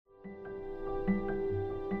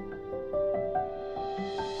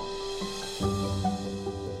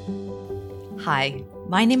Hi,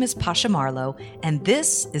 my name is Pasha Marlowe, and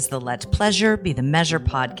this is the Let Pleasure Be the Measure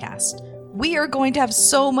podcast. We are going to have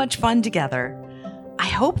so much fun together. I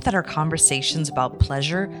hope that our conversations about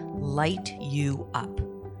pleasure light you up.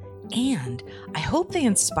 And I hope they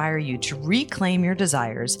inspire you to reclaim your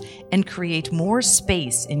desires and create more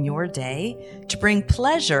space in your day to bring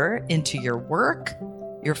pleasure into your work,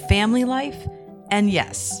 your family life, and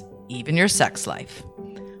yes, even your sex life.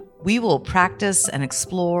 We will practice and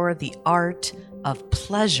explore the art of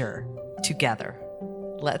pleasure together.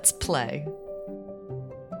 Let's play.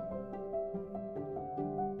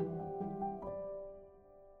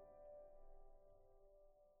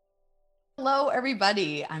 Hello,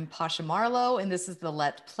 everybody. I'm Pasha Marlowe, and this is the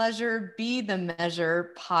Let Pleasure Be the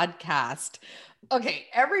Measure podcast. Okay,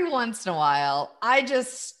 every once in a while, I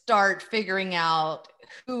just start figuring out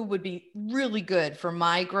who would be really good for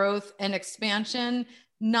my growth and expansion,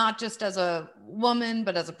 not just as a woman,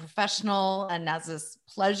 but as a professional and as this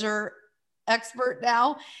pleasure expert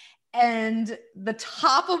now. And the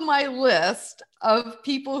top of my list of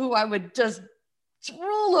people who I would just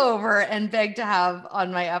roll over and beg to have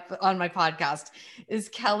on my podcast is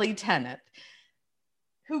Kelly Tennant,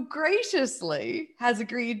 who graciously has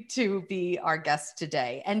agreed to be our guest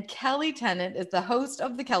today. And Kelly Tennant is the host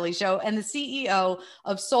of The Kelly Show and the CEO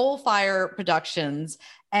of Soulfire Productions.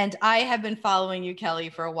 And I have been following you, Kelly,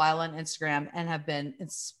 for a while on Instagram and have been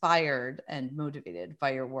inspired and motivated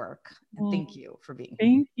by your work. And thank you for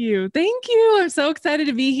being here. Thank you. I'm so excited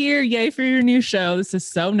to be here. Yay for your new show. This is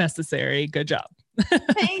so necessary. Good job.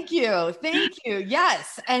 Thank you.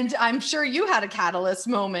 Yes. And I'm sure you had a catalyst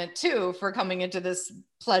moment too for coming into this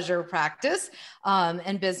pleasure practice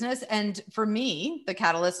and business. And for me, the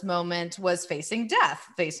catalyst moment was facing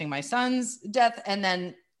my son's death, and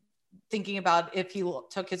then thinking about if he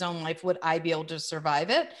took his own life, would I be able to survive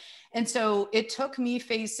it? And so it took me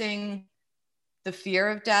facing the fear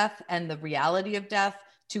of death and the reality of death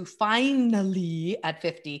to finally, at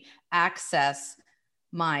 50, access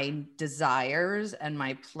my desires and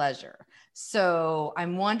my pleasure. So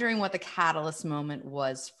I'm wondering what the catalyst moment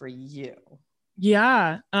was for you.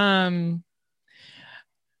 Yeah.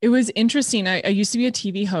 It was interesting. I used to be a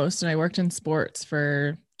TV host and I worked in sports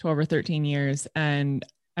for 12 or 13 years. And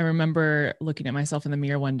I remember looking at myself in the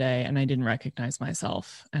mirror one day and I didn't recognize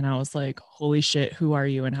myself. And I was like, holy shit, who are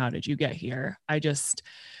you and how did you get here? I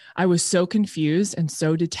was so confused and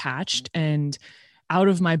so detached and out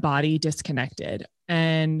of my body, disconnected.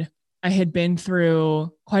 And I had been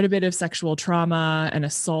through quite a bit of sexual trauma and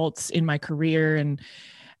assaults in my career. And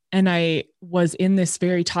I was in this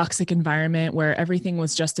very toxic environment where everything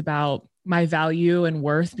was just about my value and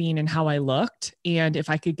worth being in how I looked. And if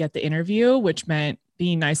I could get the interview, which meant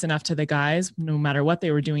being nice enough to the guys, no matter what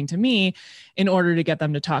they were doing to me, in order to get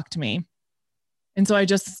them to talk to me. And so I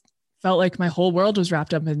just felt like my whole world was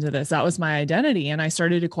wrapped up into this. That was my identity. And I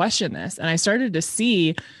started to question this. And I started to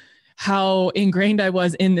see how ingrained I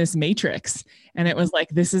was in this matrix. And it was like,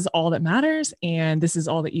 this is all that matters. And this is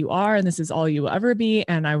all that you are. And this is all you will ever be.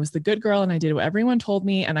 And I was the good girl and I did what everyone told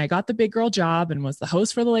me. And I got the big girl job and was the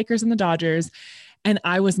host for the Lakers and the Dodgers. And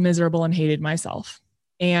I was miserable and hated myself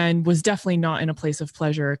and was definitely not in a place of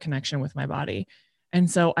pleasure or connection with my body. And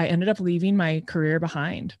so I ended up leaving my career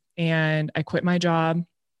behind and I quit my job.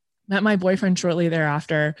 Met my boyfriend shortly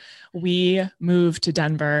thereafter. We moved to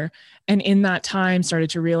Denver. And in that time,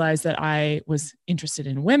 started to realize that I was interested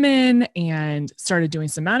in women and started doing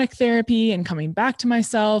somatic therapy and coming back to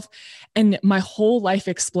myself. And my whole life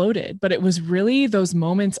exploded. But it was really those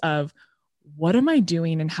moments of, what am I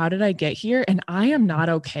doing and how did I get here? And I am not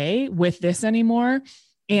okay with this anymore.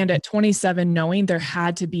 And at 27, knowing there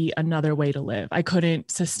had to be another way to live. I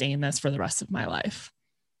couldn't sustain this for the rest of my life.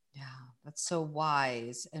 That's so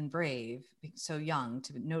wise and brave, being so young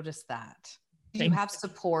to notice that. Did you have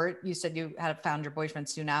support? You said you had found your boyfriend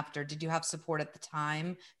soon after. Did you have support at the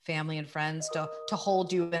time, family and friends to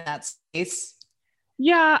hold you in that space?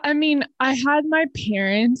 Yeah. I mean, I had my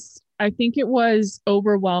parents. I think it was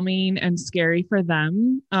overwhelming and scary for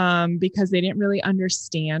them because they didn't really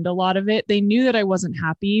understand a lot of it. They knew that I wasn't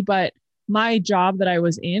happy, but my job that I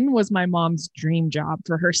was in was my mom's dream job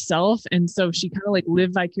for herself. And so she kind of like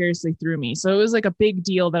lived vicariously through me. So it was like a big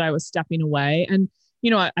deal that I was stepping away. And, you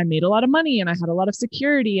know, I made a lot of money and I had a lot of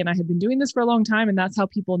security and I had been doing this for a long time. And that's how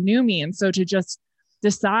people knew me. And so to just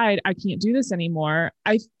decide I can't do this anymore,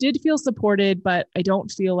 I did feel supported, but I don't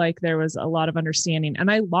feel like there was a lot of understanding. And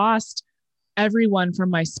I lost everyone from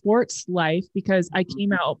my sports life because I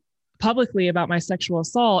came out publicly about my sexual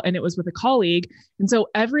assault and it was with a colleague. And so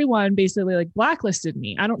everyone basically like blacklisted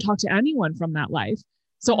me. I don't talk to anyone from that life.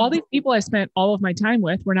 So all these people I spent all of my time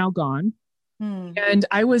with were now gone. And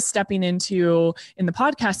I was stepping into, in the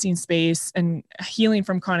podcasting space and healing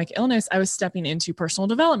from chronic illness, I was stepping into personal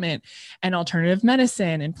development and alternative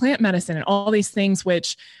medicine and plant medicine and all these things,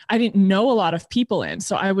 which I didn't know a lot of people in.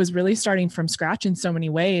 So I was really starting from scratch in so many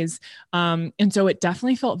ways. And so it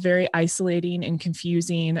definitely felt very isolating and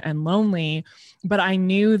confusing and lonely. But I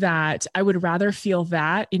knew that I would rather feel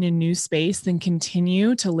that in a new space than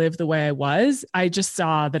continue to live the way I was. I just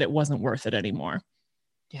saw that it wasn't worth it anymore.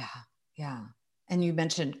 Yeah. Yeah. And you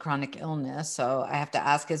mentioned chronic illness. So I have to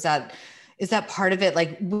ask, is that part of it?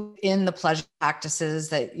 Like in the pleasure practices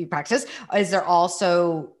that you practice, is there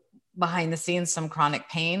also behind the scenes some chronic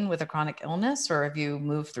pain with a chronic illness, or have you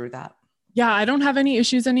moved through that? Yeah, I don't have any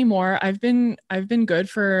issues anymore. I've been good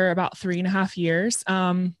for about 3.5 years.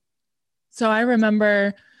 So I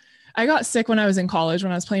remember I got sick when I was in college,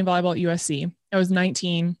 when I was playing volleyball at USC. I was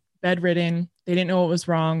 19, bedridden. They didn't know what was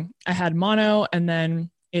wrong. I had mono, and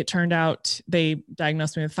then it turned out they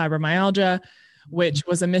diagnosed me with fibromyalgia, which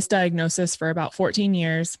was a misdiagnosis for about 14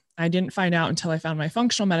 years. I didn't find out until I found my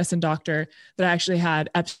functional medicine doctor that I actually had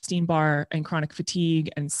Epstein-Barr and chronic fatigue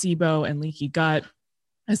and SIBO and leaky gut,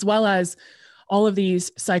 as well as all of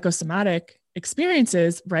these psychosomatic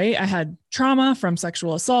experiences, right? I had trauma from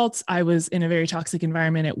sexual assaults. I was in a very toxic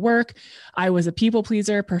environment at work. I was a people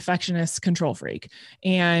pleaser, perfectionist, control freak.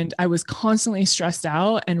 And I was constantly stressed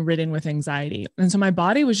out and ridden with anxiety. And so my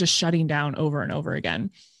body was just shutting down over and over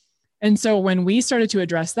again. And so when we started to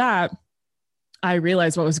address that, I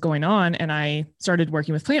realized what was going on, and I started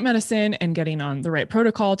working with plant medicine and getting on the right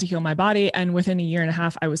protocol to heal my body. And within 1.5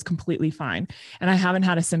 years, I was completely fine. And I haven't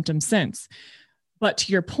had a symptom since. But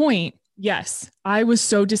to your point, yes, I was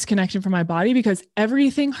so disconnected from my body because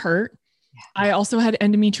everything hurt. I also had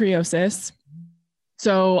endometriosis.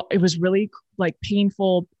 So it was really like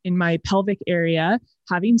painful in my pelvic area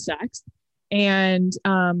having sex, and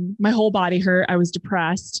my whole body hurt. I was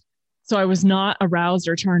depressed. So I was not aroused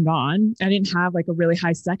or turned on. I didn't have like a really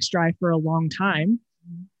high sex drive for a long time.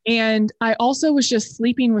 And I also was just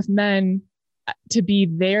sleeping with men to be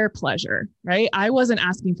their pleasure, right? I wasn't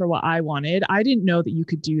asking for what I wanted. I didn't know that you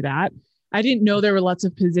could do that. I didn't know there were lots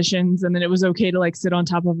of positions, and then it was okay to like sit on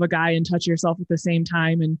top of a guy and touch yourself at the same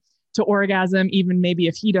time and to orgasm, even maybe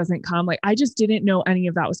if he doesn't come. Like, I just didn't know any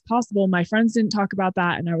of that was possible. My friends didn't talk about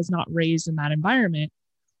that, and I was not raised in that environment.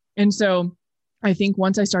 And so I think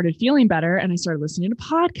once I started feeling better and I started listening to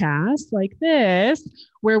podcasts like this,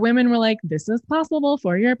 where women were like, this is possible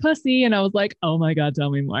for your pussy. And I was like, oh my God, tell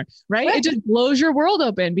me more, right? It just blows your world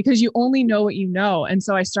open because you only know what you know. And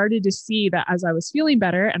so I started to see that as I was feeling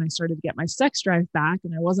better and I started to get my sex drive back,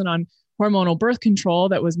 and I wasn't on hormonal birth control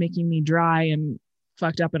that was making me dry and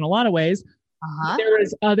fucked up in a lot of ways, there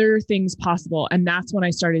was other things possible. And that's when I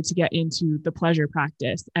started to get into the pleasure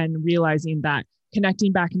practice and realizing that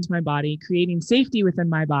connecting back into my body, creating safety within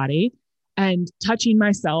my body, and touching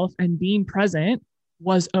myself and being present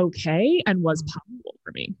was okay and was possible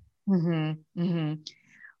for me. Mm-hmm. Mm-hmm.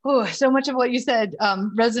 Oh, so much of what you said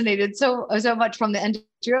resonated so much, from the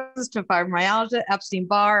endometriosis to fibromyalgia,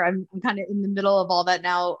 Epstein-Barr. I'm kind of in the middle of all that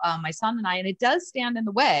now, my son and I, and it does stand in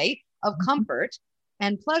the way of comfort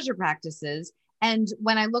and pleasure practices. And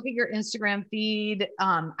when I look at your Instagram feed,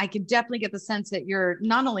 I can definitely get the sense that you're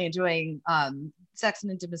not only enjoying sex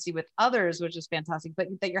and intimacy with others, which is fantastic, but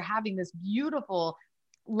that you're having this beautiful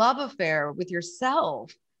love affair with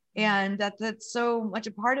yourself. And that's so much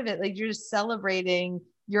a part of it. Like, you're just celebrating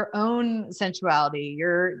your own sensuality,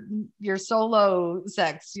 your solo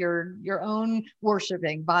sex, your own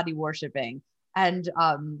worshiping, body worshiping. And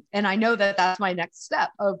I know that that's my next step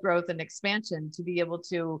of growth and expansion, to be able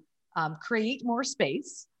to create more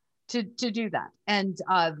space to do that, and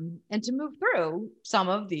to move through some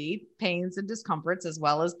of the pains and discomforts, as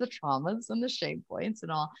well as the traumas and the shame points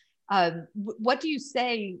and all. What do you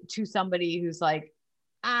say to somebody who's like,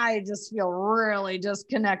 I just feel really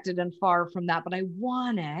disconnected and far from that, but I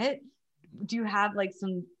want it? Do you have like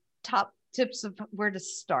some top tips of where to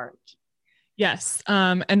start? Yes.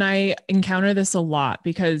 And I encounter this a lot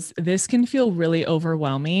because this can feel really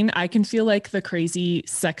overwhelming. I can feel like the crazy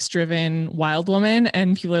sex-driven wild woman,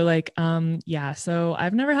 and people are like, yeah, so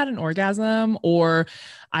I've never had an orgasm, or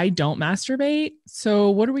I don't masturbate.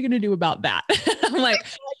 So what are we going to do about that? I'm like,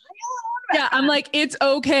 yeah, I'm like, it's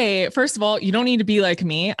okay. First of all, you don't need to be like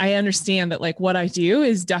me. I understand that like what I do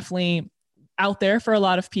is definitely out there for a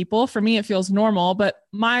lot of people. For me, it feels normal, but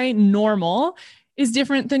my normal is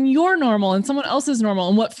different than your normal and someone else's normal,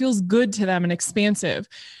 and what feels good to them and expansive.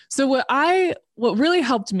 So what really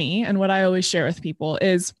helped me, and what I always share with people,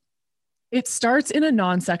 is it starts in a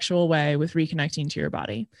non-sexual way with reconnecting to your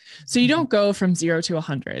body. So you don't go from 0 to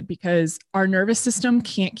 100, because our nervous system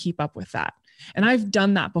can't keep up with that. And I've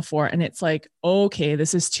done that before. And it's like, okay,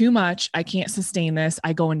 this is too much. I can't sustain this.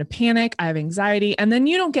 I go into panic. I have anxiety. And then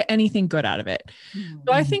you don't get anything good out of it.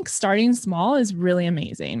 So I think starting small is really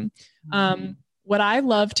amazing. What I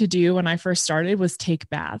loved to do when I first started was take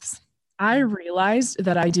baths. I realized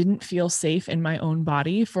that I didn't feel safe in my own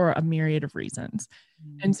body for a myriad of reasons.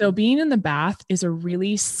 And so being in the bath is a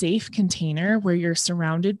really safe container where you're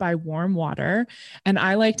surrounded by warm water. And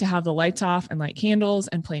I like to have the lights off and light candles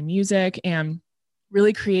and play music and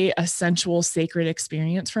really create a sensual, sacred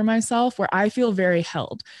experience for myself where I feel very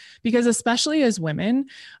held. Because especially as women,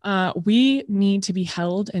 we need to be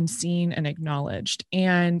held and seen and acknowledged.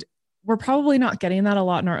 And we're probably not getting that a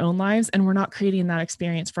lot in our own lives, and we're not creating that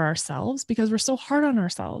experience for ourselves because we're so hard on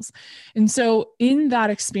ourselves. And so in that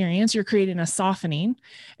experience, you're creating a softening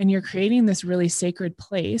and you're creating this really sacred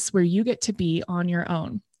place where you get to be on your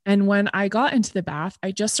own. And when I got into the bath,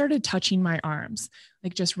 I just started touching my arms,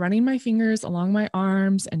 like just running my fingers along my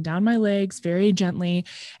arms and down my legs very gently.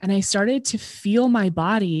 And I started to feel my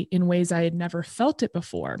body in ways I had never felt it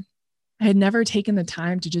before. I had never taken the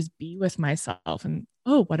time to just be with myself and,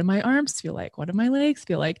 oh, what do my arms feel like? What do my legs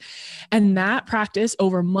feel like? And that practice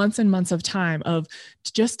over months and months of time of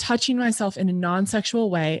just touching myself in a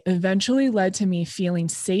non-sexual way eventually led to me feeling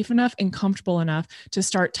safe enough and comfortable enough to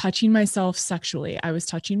start touching myself sexually. I was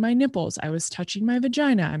touching my nipples. I was touching my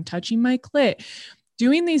vagina. I'm touching my clit.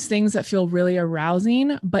 Doing these things that feel really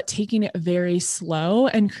arousing, but taking it very slow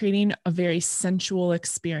and creating a very sensual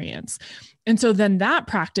experience. And so then that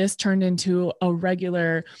practice turned into a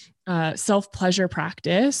regular self-pleasure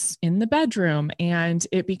practice in the bedroom. And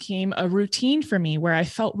it became a routine for me where I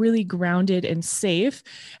felt really grounded and safe.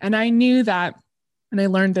 And I knew that, and I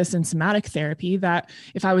learned this in somatic therapy, that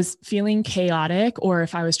if I was feeling chaotic or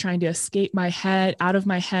if I was trying to escape my head, out of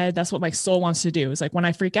my head, that's what my soul wants to do. Is like when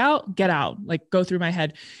I freak out, get out, like go through my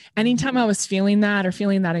head. Anytime I was feeling that or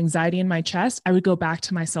feeling that anxiety in my chest, I would go back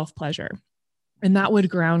to my self-pleasure. And that would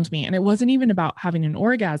ground me. And it wasn't even about having an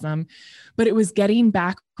orgasm, but it was getting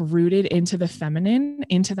back rooted into the feminine,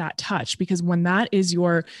 into that touch. Because when that is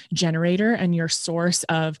your generator and your source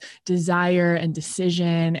of desire and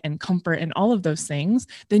decision and comfort and all of those things,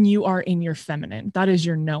 then you are in your feminine. That is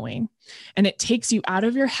your knowing. And it takes you out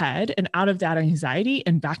of your head and out of that anxiety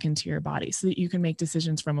and back into your body so that you can make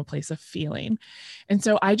decisions from a place of feeling. And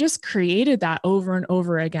so I just created that over and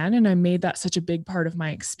over again. And I made that such a big part of my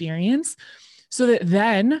experience. So that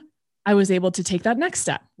then I was able to take that next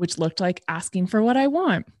step, which looked like asking for what I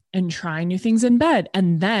want and trying new things in bed.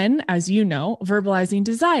 And then, as you know, verbalizing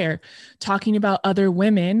desire, talking about other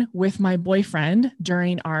women with my boyfriend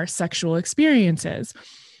during our sexual experiences.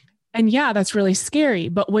 And yeah, that's really scary.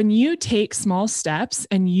 But when you take small steps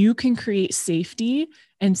and you can create safety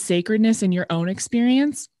and sacredness in your own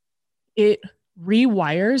experience, it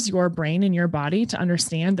rewires your brain and your body to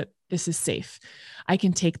understand that this is safe. I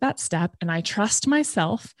can take that step and I trust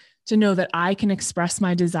myself to know that I can express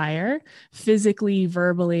my desire physically,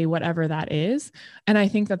 verbally, whatever that is. And I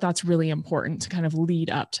think that that's really important to kind of lead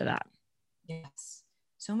up to that. Yes.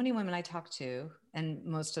 So many women I talk to, and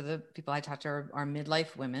most of the people I talk to are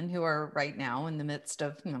midlife women who are right now in the midst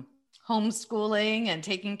of, homeschooling and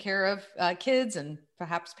taking care of kids and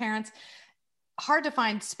perhaps parents. Hard to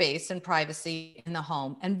find space and privacy in the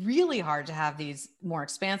home, and really hard to have these more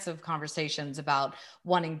expansive conversations about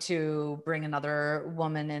wanting to bring another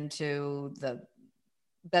woman into the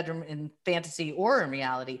bedroom in fantasy or in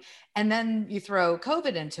reality. And then you throw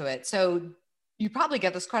COVID into it. So you probably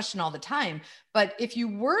get this question all the time, but if you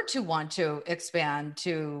were to want to expand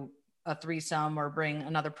to a threesome or bring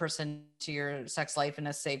another person to your sex life in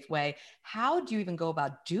a safe way, how do you even go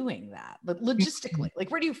about doing that? But logistically, like,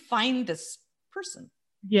 where do you find this person?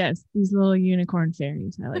 Yes, these little unicorn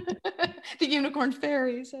fairies. I like to. The unicorn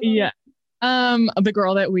fairies. Yeah. The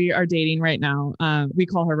girl that we are dating right now, we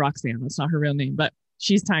call her Roxanne. That's not her real name, but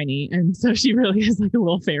she's tiny. And so she really is like a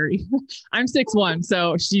little fairy. I'm 6'1",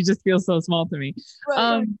 so she just feels so small to me.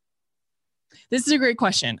 Right. This is a great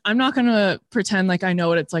question. I'm not going to pretend like I know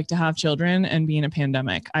what it's like to have children and be in a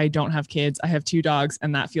pandemic. I don't have kids. I have 2 dogs,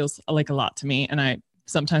 and that feels like a lot to me. And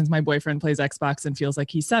sometimes my boyfriend plays Xbox and feels like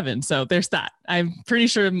he's 7. So there's that. I'm pretty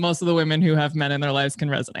sure most of the women who have men in their lives can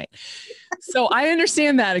resonate. So I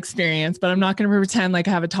understand that experience, but I'm not going to pretend like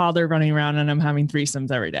I have a toddler running around and I'm having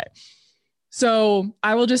threesomes every day. So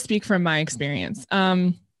I will just speak from my experience.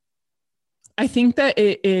 I think that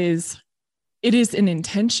it is an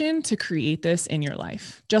intention to create this in your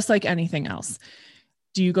life, just like anything else.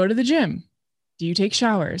 Do you go to the gym? Do you take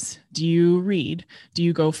showers? Do you read? Do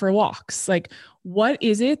you go for walks? Like, what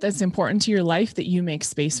is it that's important to your life that you make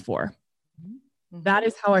space for? Mm-hmm. That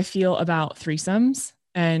is how I feel about threesomes.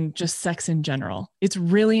 and just sex in general. It's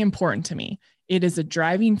really important to me. It is a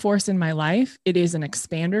driving force in my life. It is an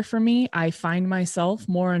expander for me. I find myself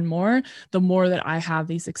more and more the more that I have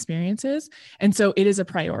these experiences. And so it is a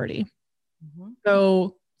priority. Mm-hmm.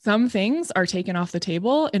 So some things are taken off the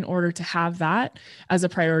table in order to have that as a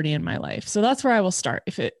priority in my life. So that's where I will start.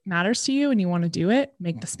 If it matters to you and you want to do it,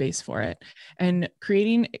 make the space for it. And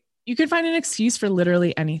you can find an excuse for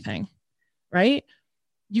literally anything, right?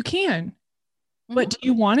 You can, mm-hmm. but do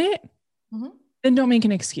you want it? Mm-hmm. Then don't make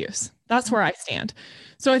an excuse. That's where I stand.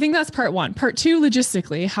 So I think that's part one. Part two,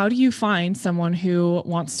 logistically, how do you find someone who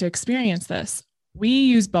wants to experience this? We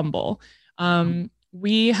use Bumble.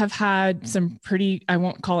 We have had some I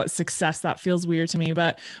won't call it success. That feels weird to me,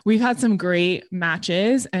 but we've had some great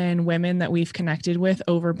matches and women that we've connected with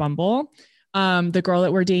over Bumble. The girl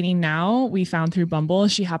that we're dating now, we found through Bumble.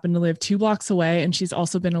 She happened to live 2 blocks away, and she's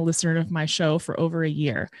also been a listener of my show for over a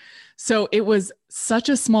year. So it was such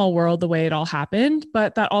a small world the way it all happened,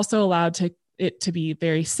 but that also allowed it to be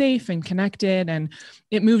very safe and connected, and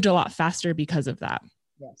it moved a lot faster because of that.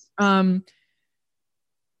 Yes.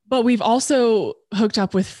 But we've also hooked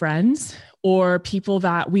up with friends or people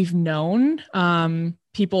that we've known,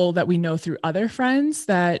 people that we know through other friends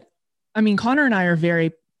Connor and I are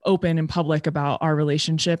very open and public about our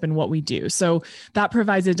relationship and what we do. So that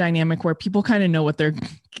provides a dynamic where people kind of know what they're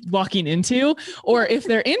walking into, or if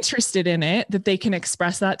they're interested in it, that they can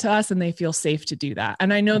express that to us and they feel safe to do that.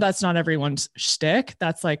 And I know that's not everyone's shtick.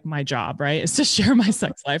 That's like my job, right? Is to share my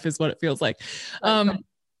sex life is what it feels like.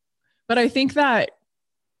 But I think that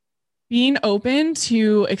being open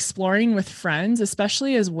to exploring with friends,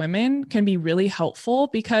 especially as women, can be really helpful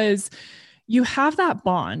because you have that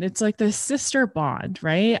bond. It's like the sister bond,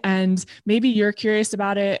 right? And maybe you're curious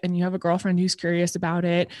about it and you have a girlfriend who's curious about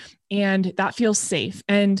it, and that feels safe.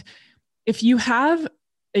 And if you have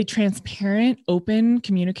a transparent, open,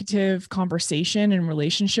 communicative conversation and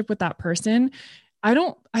relationship with that person,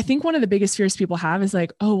 I think one of the biggest fears people have is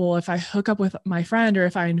like, oh, well, if I hook up with my friend or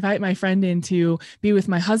if I invite my friend in to be with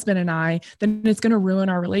my husband and I, then it's going to ruin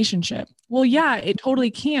our relationship. Well, yeah, it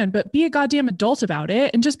totally can, but be a goddamn adult about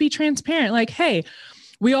it and just be transparent. Like, hey,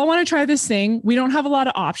 we all want to try this thing. We don't have a lot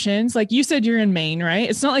of options. Like you said, you're in Maine, right?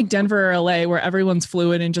 It's not like Denver or LA where everyone's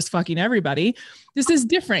fluid and just fucking everybody. This is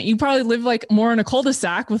different. You probably live like more in a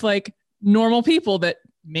cul-de-sac with like normal people that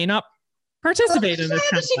may not participate in this.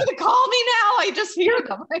 Is she going to call me now? I just hear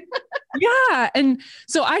them. Yeah. And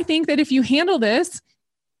so I think that if you handle this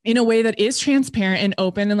in a way that is transparent and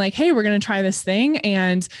open and like, hey, we're going to try this thing,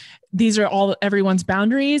 and these are everyone's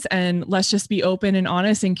boundaries, and let's just be open and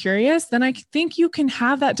honest and curious, then I think you can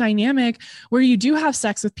have that dynamic where you do have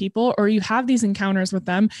sex with people or you have these encounters with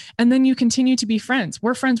them, and then you continue to be friends.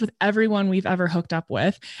 We're friends with everyone we've ever hooked up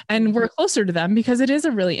with, and we're closer to them because it is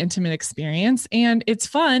a really intimate experience and it's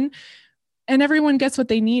fun. And everyone gets what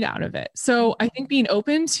they need out of it. So I think being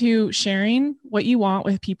open to sharing what you want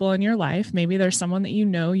with people in your life, maybe there's someone that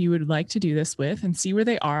you would like to do this with, and see where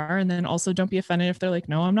they are. And then also don't be offended if they're like,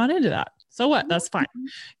 no, I'm not into that. So what? That's fine. You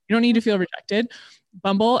don't need to feel rejected.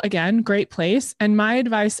 Bumble, again, great place. And my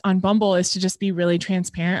advice on Bumble is to just be really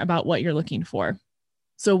transparent about what you're looking for.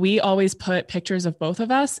 So we always put pictures of both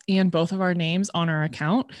of us and both of our names on our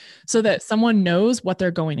account so that someone knows what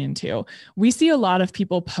they're going into. We see a lot of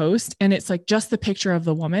people post and it's like just the picture of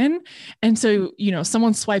the woman. And so,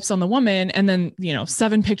 someone swipes on the woman and then,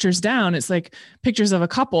 7 pictures down, it's like pictures of a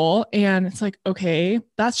couple. And it's like, okay,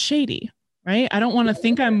 that's shady, right? I don't want to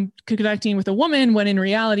think I'm connecting with a woman when in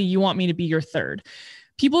reality, you want me to be your third.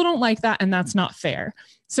 People don't like that. And that's not fair.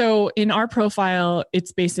 So in our profile,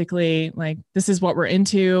 it's basically like, this is what we're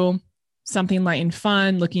into, something light and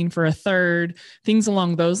fun, looking for a third, things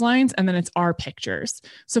along those lines. And then it's our pictures.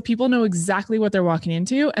 So people know exactly what they're walking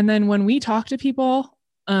into. And then when we talk to people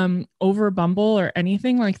over Bumble or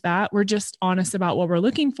anything like that, we're just honest about what we're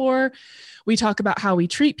looking for. We talk about how we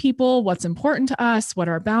treat people, what's important to us, what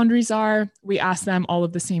our boundaries are. We ask them all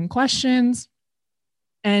of the same questions.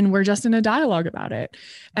 And we're just in a dialogue about it.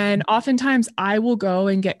 And oftentimes I will go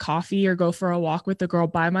and get coffee or go for a walk with the girl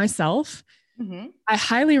by myself. Mm-hmm. I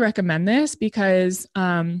highly recommend this because,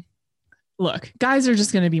 look, guys are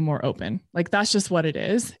just going to be more open. Like that's just what it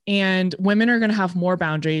is. And women are going to have more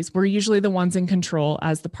boundaries. We're usually the ones in control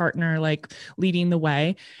as the partner, like leading the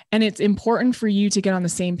way. And it's important for you to get on the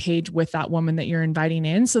same page with that woman that you're inviting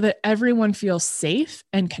in so that everyone feels safe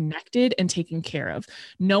and connected and taken care of.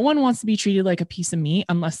 No one wants to be treated like a piece of meat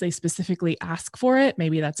unless they specifically ask for it.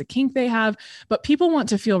 Maybe that's a kink they have, but people want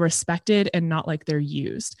to feel respected and not like they're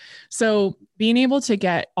used. So being able to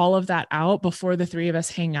get all of that out before the three of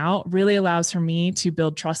us hang out really allows for me to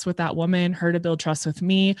build trust with that woman, her to build trust with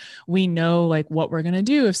me. We know like what we're going to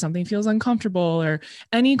do if something feels uncomfortable or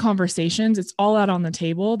any conversations, it's all out on the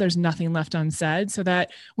table. There's nothing left unsaid, so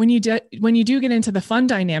that when you do get into the fun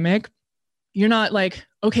dynamic, you're not like,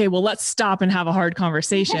 okay, well, let's stop and have a hard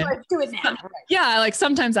conversation. Let's do it now. Right. Yeah, like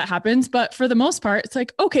sometimes that happens, but for the most part, it's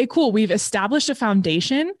like, okay, cool. We've established a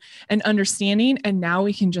foundation and understanding, and now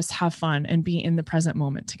we can just have fun and be in the present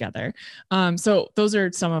moment together. So those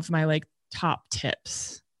are some of my like top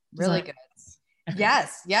tips. Really good.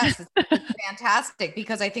 Yes, it's fantastic,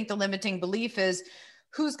 because I think the limiting belief is,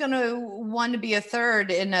 who's going to want to be a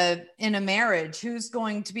third in a marriage? Who's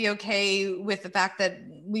going to be okay with the fact that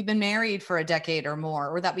we've been married for a decade or more,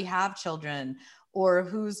 or that we have children, or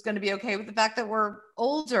who's going to be okay with the fact that we're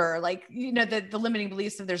older? Like, you know, the limiting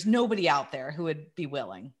beliefs of there's nobody out there who would be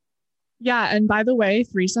willing. Yeah. And by the way,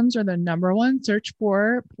 threesomes are the number one search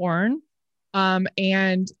for porn.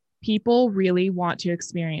 And people really want to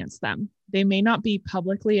experience them. They may not be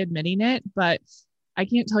publicly admitting it, but I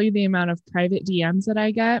can't tell you the amount of private DMs that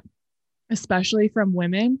I get, especially from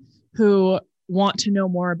women who want to know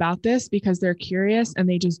more about this because they're curious and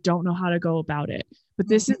they just don't know how to go about it. But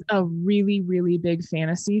this is a really, really big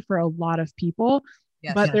fantasy for a lot of people,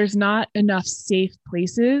 but there's not enough safe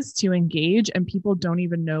places to engage, and people don't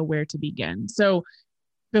even know where to begin. So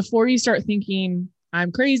before you start thinking,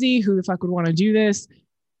 I'm crazy, who the fuck would want to do this?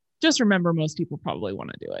 Just remember, most people probably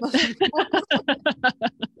want to do it.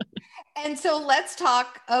 And so let's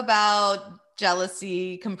talk about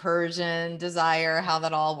jealousy, compersion, desire, how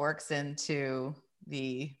that all works into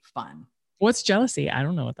the fun. What's jealousy? I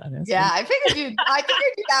don't know what that is. Yeah, I figured you'd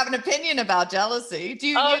have an opinion about jealousy. Do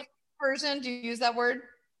you use compersion? Do you use that word?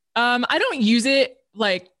 I don't use it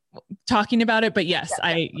like talking about it, but yes,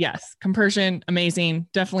 yes, compersion, amazing.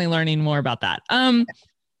 Definitely learning more about that.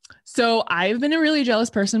 So I've been a really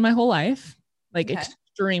jealous person my whole life, like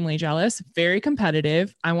extremely jealous, very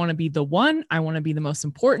competitive. I want to be the one. I want to be the most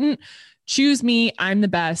important. Choose me. I'm the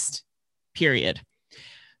best, period.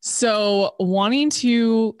 So wanting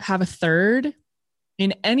to have a third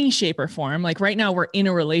in any shape or form, like right now we're in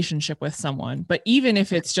a relationship with someone, but even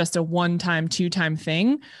if it's just a 1-time, 2-time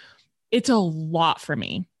thing, it's a lot for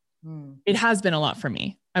me. It has been a lot for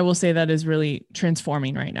me. I will say that is really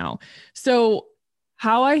transforming right now. So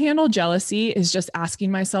how I handle jealousy is just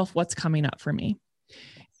asking myself what's coming up for me.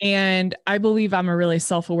 And I believe I'm a really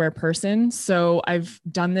self-aware person. So I've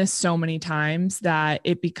done this so many times that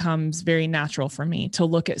it becomes very natural for me to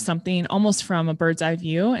look at something almost from a bird's eye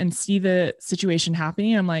view and see the situation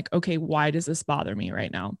happening. I'm like, okay, why does this bother me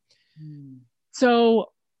right now?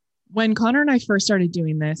 So when Connor and I first started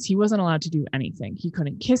doing this, he wasn't allowed to do anything. He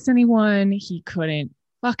couldn't kiss anyone. He couldn't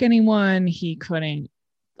fuck anyone. He couldn't,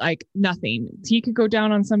 like, nothing. He could go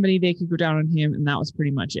down on somebody, they could go down on him, and that was pretty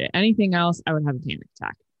much it. Anything else, I would have a panic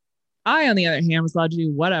attack. I, on the other hand, was allowed to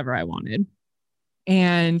do whatever I wanted.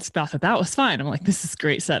 And thought that was fine. I'm like, this is a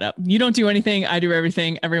great setup. You don't do anything, I do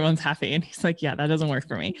everything, everyone's happy. And he's like, yeah, that doesn't work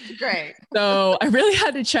for me. Great. So I really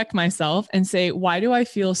had to check myself and say, why do I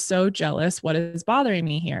feel so jealous? What is bothering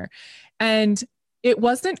me here? And it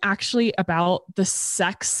wasn't actually about the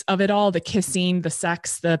sex of it all, the kissing, the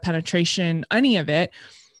sex, the penetration, any of it.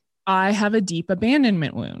 I have a deep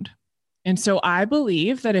abandonment wound. And so I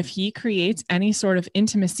believe that if he creates any sort of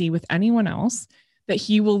intimacy with anyone else, that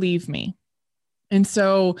he will leave me. And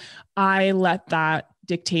so I let that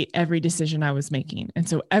dictate every decision I was making. And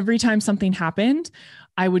so every time something happened,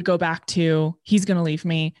 I would go back to, he's going to leave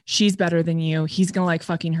me. She's better than you. He's going to like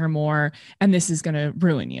fucking her more. And this is going to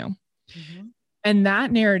ruin you. And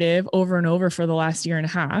that narrative over and over for the last year and a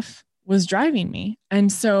half was driving me.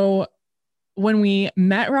 And so when we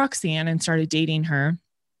met Roxanne and started dating her,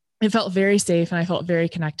 it felt very safe and I felt very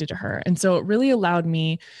connected to her. And so it really allowed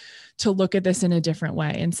me to look at this in a different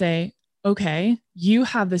way and say, okay, you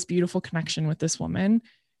have this beautiful connection with this woman.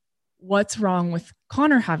 What's wrong with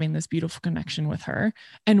Connor having this beautiful connection with her?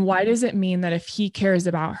 And why does it mean that if he cares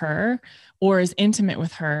about her or is intimate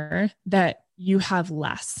with her, that you have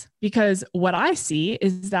less? Because what I see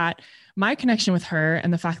is that my connection with her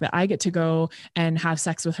and the fact that I get to go and have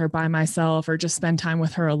sex with her by myself or just spend time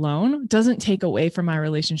with her alone doesn't take away from my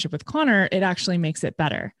relationship with Connor. It actually makes it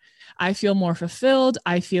better. I feel more fulfilled.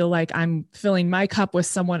 I feel like I'm filling my cup with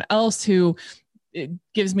someone else who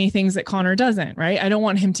gives me things that Connor doesn't, right? I don't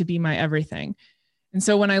want him to be my everything. And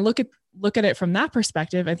so when I look at it from that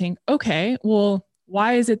perspective, I think, okay, well,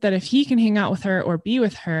 why is it that if he can hang out with her or be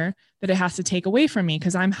with her, that it has to take away from me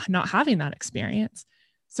because I'm not having that experience?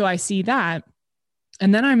 So I see that.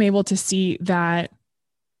 And then I'm able to see that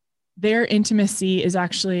their intimacy is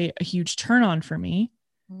actually a huge turn on for me.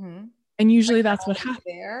 Mm-hmm. And usually that's what happens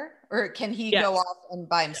there, or can he go off and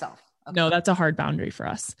by himself? Okay. No, that's a hard boundary for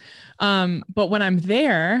us. But when I'm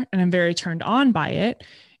there and I'm very turned on by it,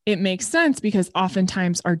 it makes sense because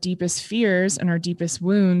oftentimes our deepest fears and our deepest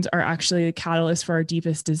wounds are actually the catalyst for our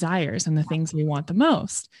deepest desires and the things we want the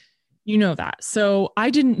most. You know that. So I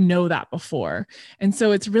didn't know that before. And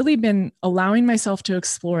so it's really been allowing myself to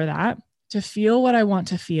explore that, to feel what I want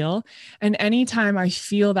to feel. And anytime I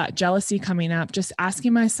feel that jealousy coming up, just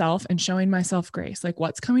asking myself and showing myself grace, like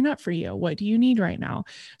what's coming up for you? What do you need right now?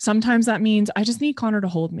 Sometimes that means I just need Connor to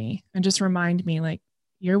hold me and just remind me like,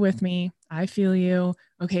 you're with me. I feel you.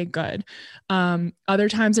 Okay, good. Other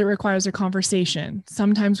times it requires a conversation.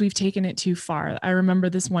 Sometimes we've taken it too far. I remember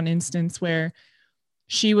this one instance where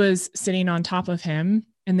she was sitting on top of him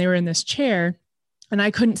and they were in this chair and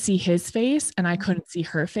I couldn't see his face and I couldn't see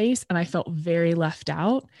her face. And I felt very left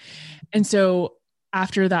out. And so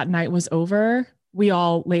after that night was over, we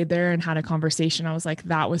all laid there and had a conversation. I was like,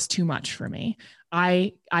 that was too much for me.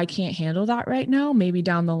 I can't handle that right now, maybe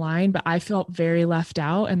down the line, but I felt very left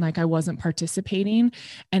out and like I wasn't participating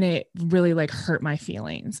and it really like hurt my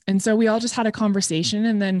feelings. And so we all just had a conversation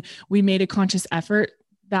and then we made a conscious effort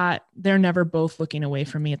that they're never both looking away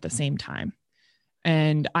from me at the same time.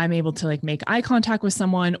 And I'm able to like make eye contact with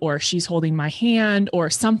someone or she's holding my hand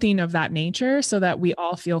or something of that nature so that we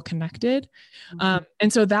all feel connected.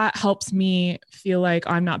 And so that helps me feel like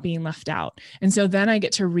I'm not being left out. And so then I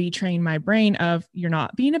get to retrain my brain of you're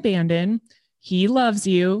not being abandoned. He loves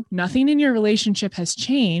you. Nothing in your relationship has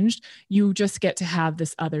changed. You just get to have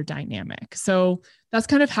this other dynamic. So that's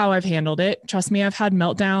kind of how I've handled it. Trust me, I've had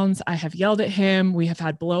meltdowns. I have yelled at him. We have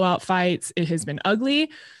had blowout fights. It has been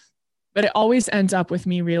ugly. But it always ends up with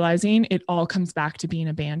me realizing it all comes back to being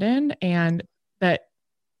abandoned and that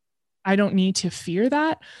I don't need to fear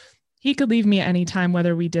that. He could leave me at any time,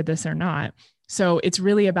 whether we did this or not. So it's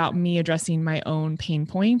really about me addressing my own pain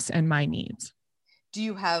points and my needs. Do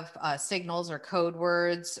you have signals or code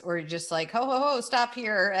words, or you just like, ho, ho, ho, stop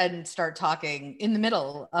here and start talking in the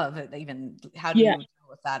middle of it? Even how do you deal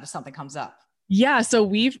with that if something comes up? Yeah. So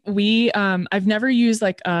I've never used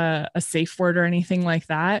like a safe word or anything like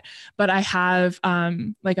that, but I have,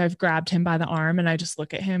 I've grabbed him by the arm and I just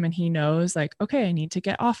look at him and he knows like, okay, I need to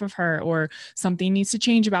get off of her or something needs to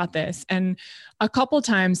change about this. And a couple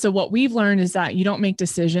times, so what we've learned is that you don't make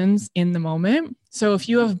decisions in the moment. So if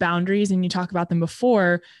you have boundaries and you talk about them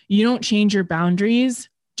before, you don't change your boundaries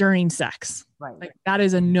during sex. Right. Like that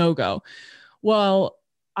is a no-go. Well,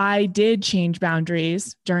 I did change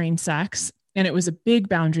boundaries during sex. And it was a big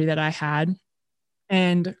boundary that I had.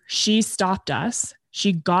 And she stopped us.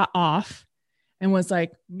 She got off and was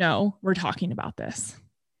like, no, we're talking about this.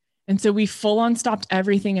 And so we full on stopped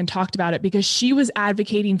everything and talked about it because she was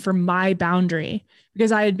advocating for my boundary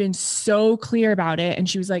because I had been so clear about it. And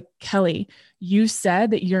she was like, Kelly, you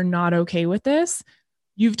said that you're not okay with this.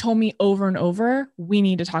 You've told me over and over, we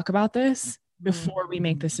need to talk about this before we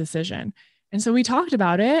make this decision. And so we talked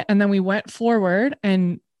about it and then we went forward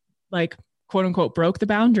and like, quote unquote, broke the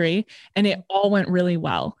boundary and it all went really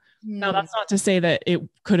well. Now that's not to say that it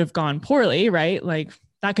could have gone poorly, right? Like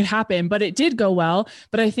that could happen, but it did go well.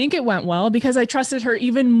 But I think it went well because I trusted her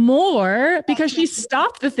even more because she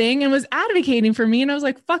stopped the thing and was advocating for me. And I was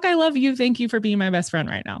like, fuck, I love you. Thank you for being my best friend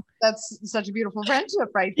right now. That's such a beautiful friendship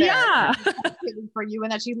right there. Yeah. For you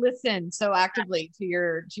and that she listened so actively to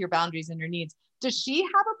your boundaries and your needs. Does she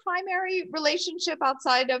have a primary relationship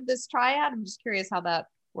outside of this triad? I'm just curious how that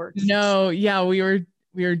works. No, yeah, we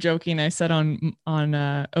were joking. I said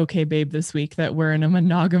on Okay Babe this week that we're in a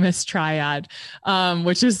monogamous triad,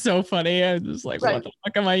 which is so funny. I was just like, What the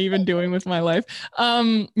fuck am I even doing with my life?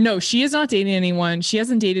 No, she is not dating anyone. She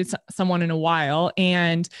hasn't dated someone in a while,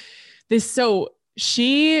 and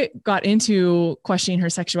she got into questioning her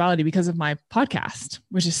sexuality because of my podcast,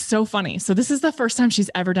 which is so funny. So this is the first time she's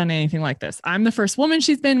ever done anything like this. I'm the first woman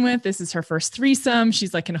she's been with. This is her first threesome.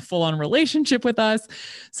 She's like in a full-on relationship with us.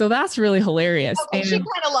 So that's really hilarious. Okay, and she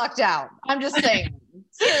kind of lucked out. I'm just saying,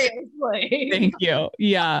 seriously. Thank you.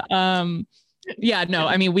 Yeah. Yeah, no,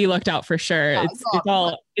 I mean, we lucked out for sure. Yeah,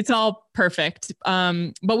 it's all perfect.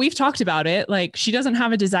 But we've talked about it. Like she doesn't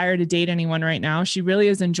have a desire to date anyone right now. She really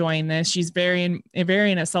is enjoying this. She's very in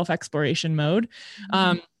a self-exploration mode.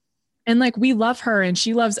 And like, we love her and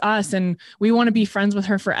she loves us and we want to be friends with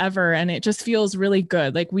her forever. And it just feels really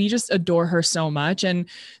good. Like we just adore her so much. And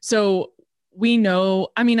so we know,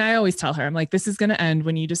 I mean, I always tell her, I'm like, this is going to end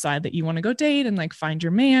when you decide that you want to go date and like find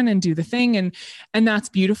your man and do the thing. And that's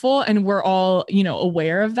beautiful. And we're all, you know,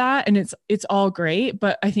 aware of that, and it's all great.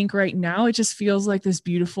 But I think right now it just feels like this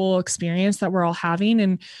beautiful experience that we're all having,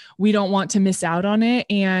 and we don't want to miss out on it.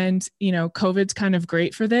 And, you know, COVID's kind of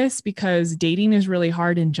great for this because dating is really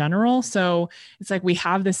hard in general. So it's like, we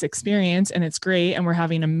have this experience and it's great, and we're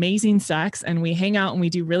having amazing sex, and we hang out and we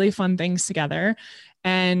do really fun things together.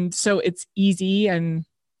 And so it's easy and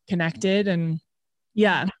connected, and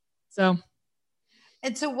yeah. So.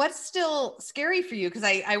 And so what's still scary for you? Because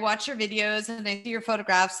I watch your videos and I see your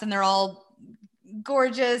photographs, and they're all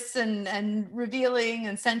gorgeous and revealing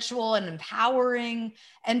and sensual and empowering,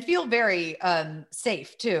 and feel very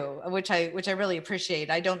safe too, which I really appreciate.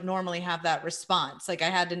 I don't normally have that response. Like, I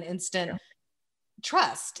had an instant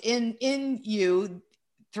trust in you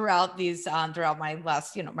throughout these throughout my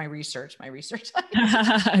last, you know, my research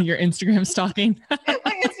your Instagram stalking. My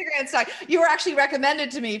Instagram stalk. You were actually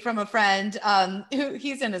recommended to me from a friend who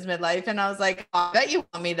he's in his midlife, and I was like, oh, I bet you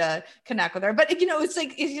want me to connect with her. But you know, it's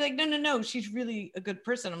like, is he like, no, she's really a good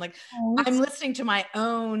person. I'm like, I'm listening to my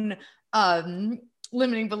own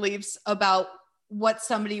limiting beliefs about what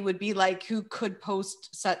somebody would be like who could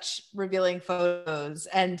post such revealing photos.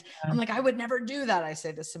 And I'm like, I would never do that. I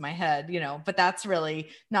say this in my head, you know, but that's really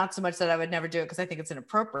not so much that I would never do it because I think it's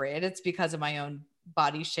inappropriate. It's because of my own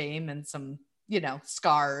body shame and some, you know,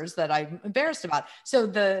 scars that I'm embarrassed about. So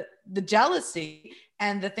the jealousy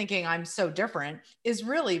and the thinking I'm so different is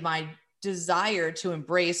really my desire to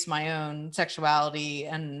embrace my own sexuality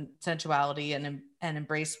and sensuality and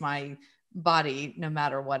embrace my body, no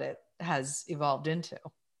matter what it has evolved into.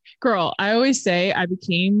 Girl, I always say I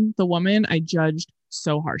became the woman I judged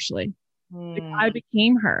so harshly. Like, I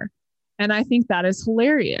became her. And I think that is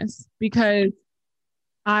hilarious because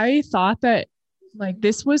I thought that like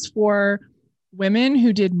this was for women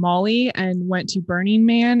who did Molly and went to Burning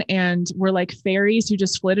Man and were like fairies who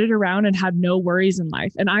just flitted around and had no worries in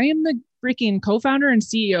life. And I am the freaking co-founder and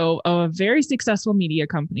CEO of a very successful media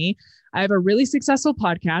company. I have a really successful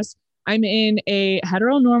podcast. I'm in a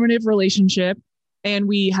heteronormative relationship, and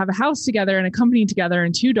we have a house together and a company together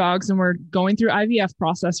and 2 dogs, and we're going through IVF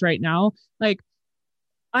process right now. Like,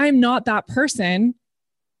 I'm not that person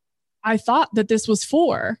I thought that this was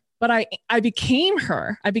for, but I became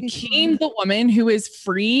her. I became the woman who is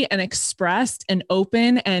free and expressed and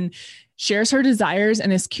open and shares her desires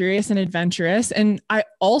and is curious and adventurous. And I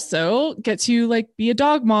also get to like be a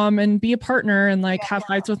dog mom and be a partner and like have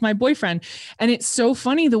fights with my boyfriend. And it's so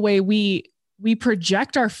funny the way we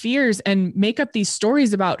project our fears and make up these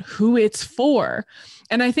stories about who it's for.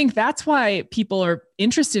 And I think that's why people are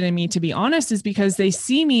interested in me, to be honest, is because they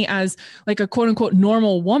see me as like a quote unquote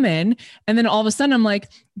normal woman. And then all of a sudden I'm like,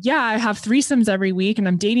 yeah, I have threesomes every week and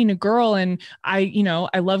I'm dating a girl and I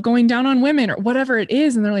love going down on women or whatever it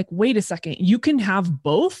is. And they're like, wait a second, you can have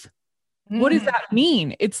both? What does that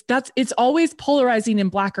mean? It's always polarizing in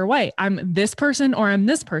black or white. I'm this person or I'm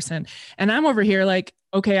this person. And I'm over here like,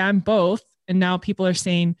 okay, I'm both. And now people are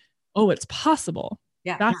saying, oh, it's possible.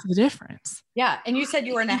 Yeah. That's the difference. Yeah. And you said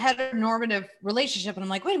you were in a heteronormative relationship. And I'm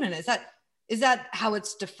like, wait a minute, is that how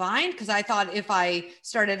it's defined? Because I thought if I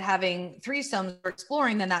started having threesomes or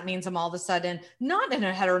exploring, then that means I'm all of a sudden not in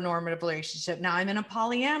a heteronormative relationship. Now I'm in a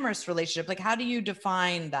polyamorous relationship. Like, how do you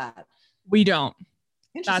define that? We don't.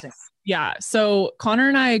 Interesting. Yeah. So Connor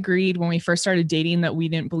and I agreed when we first started dating that we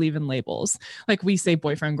didn't believe in labels. Like, we say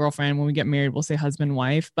boyfriend, girlfriend. When we get married, we'll say husband,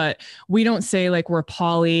 wife, but we don't say like we're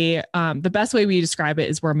poly. The best way we describe it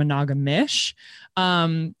is we're monogamish.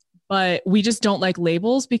 But we just don't like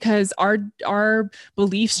labels because our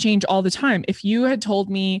beliefs change all the time. If you had told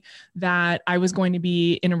me that I was going to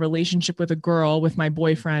be in a relationship with a girl with my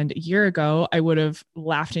boyfriend a year ago, I would have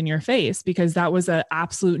laughed in your face because that was an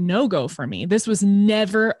absolute no-go for me. This was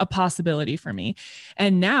never a possibility for me.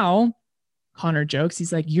 And now Connor jokes.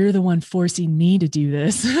 He's like, you're the one forcing me to do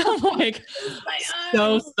this. I'm like,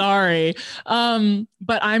 so sorry.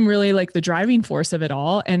 But I'm really like the driving force of it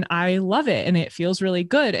all. And I love it. And it feels really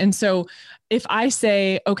good. And so if I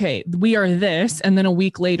say, okay, we are this, and then a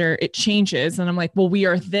week later it changes and I'm like, well, we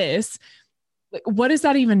are this, like, what does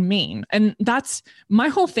that even mean? And that's my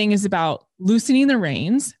whole thing is about loosening the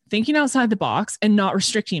reins, thinking outside the box and not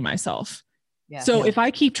restricting myself. Yeah. So if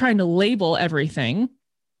I keep trying to label everything,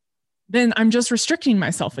 then I'm just restricting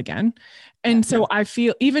myself again. And so I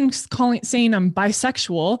feel even saying I'm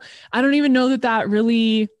bisexual, I don't even know that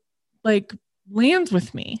really like lands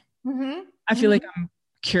with me. I feel like I'm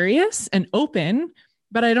curious and open,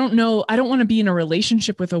 but I don't know. I don't want to be in a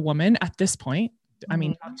relationship with a woman at this point. I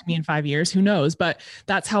mean, talk to me in 5 years, who knows, but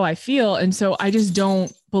that's how I feel. And so I just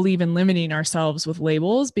don't believe in limiting ourselves with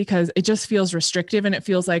labels because it just feels restrictive. And it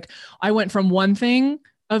feels like I went from one thing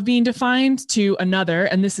of being defined to another,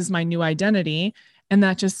 and this is my new identity. And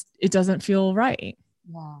that just, it doesn't feel right.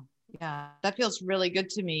 Yeah. Yeah. That feels really good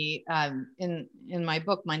to me. In my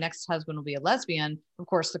book, My Next Husband Will Be a Lesbian. Of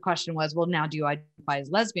course, the question was, well, now do you identify as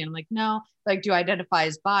lesbian? I'm like, no. Like, do you identify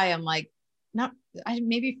as bi? I'm like, no,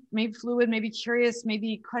 maybe fluid, maybe curious,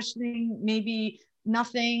 maybe questioning, maybe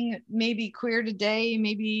nothing, maybe queer today,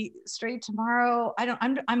 maybe straight tomorrow.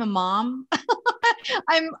 I'm a mom.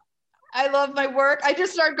 I love my work. I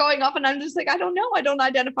just start going off and I'm just like, I don't know. I don't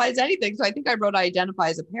identify as anything. So I think I wrote, I identify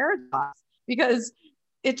as a paradox because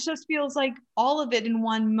it just feels like all of it in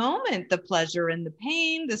one moment, the pleasure and the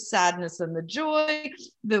pain, the sadness and the joy,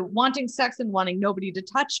 the wanting sex and wanting nobody to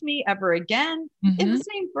touch me ever again in the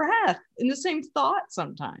same breath, in the same thought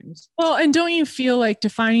sometimes. Well, and don't you feel like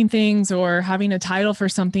defining things or having a title for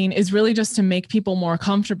something is really just to make people more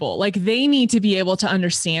comfortable? Like they need to be able to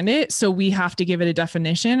understand it. So we have to give it a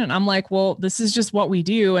definition. And I'm like, well, this is just what we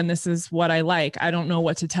do. And this is what I like. I don't know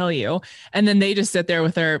what to tell you. And then they just sit there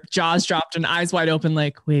with their jaws dropped and eyes wide open,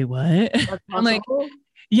 like, wait, what? I'm like,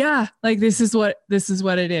 yeah, like this is what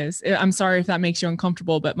it is. I'm sorry if that makes you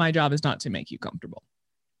uncomfortable, but my job is not to make you comfortable.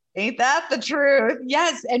 Ain't that the truth?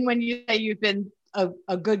 Yes. And when you say you've been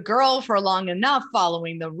a good girl for long enough,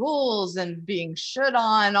 following the rules and being shit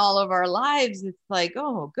on all of our lives, it's like,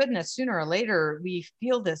 oh goodness, sooner or later we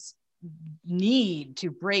feel this need to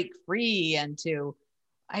break free and to,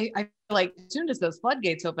 I feel like as soon as those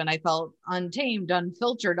floodgates open, I felt untamed,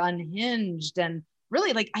 unfiltered, unhinged, and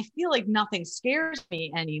really like, I feel like nothing scares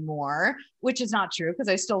me anymore, which is not true because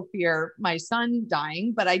I still fear my son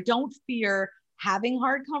dying, but I don't fear having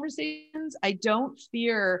hard conversations. I don't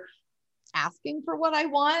fear asking for what I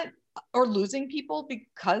want or losing people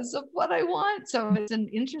because of what I want. So it's an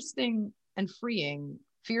interesting and freeing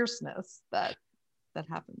fierceness that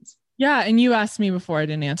happens. Yeah. And you asked me before, I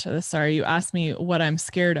didn't answer this. Sorry. You asked me what I'm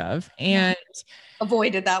scared of and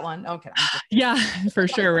avoided that one. Okay. Yeah, for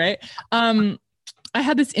sure. Right. I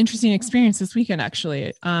had this interesting experience this weekend,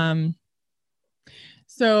 actually.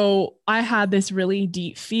 So I had this really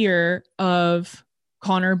deep fear of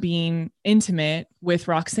Connor being intimate with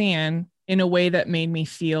Roxanne in a way that made me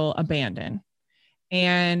feel abandoned.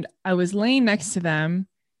 And I was laying next to them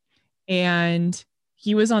and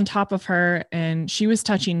he was on top of her and she was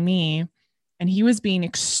touching me and he was being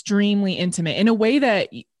extremely intimate in a way that,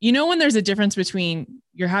 you know, when there's a difference between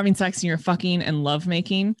you're having sex and you're fucking and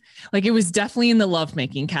lovemaking, like it was definitely in the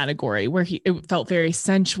lovemaking category where it felt very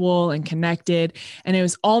sensual and connected. And it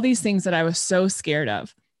was all these things that I was so scared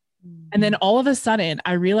of. And then all of a sudden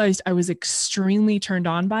I realized I was extremely turned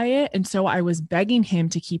on by it. And so I was begging him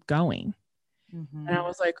to keep going. And I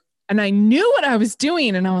was like, and I knew what I was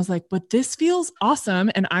doing. And I was like, but this feels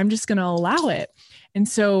awesome. And I'm just going to allow it. And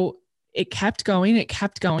so it kept going.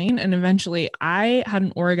 And eventually I had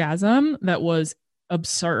an orgasm that was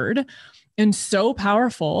absurd and so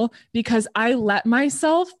powerful because I let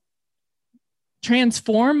myself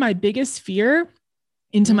transform my biggest fear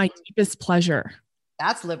into my deepest pleasure.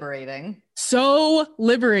 That's liberating. So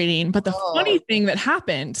liberating. But the funny thing that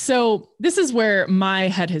happened, so this is where my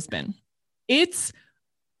head has been. It's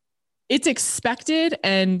expected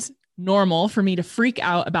and normal for me to freak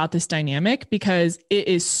out about this dynamic because it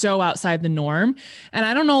is so outside the norm. And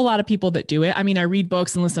I don't know a lot of people that do it. I mean, I read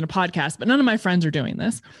books and listen to podcasts, but none of my friends are doing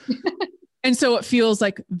this. And so it feels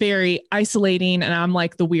like very isolating and I'm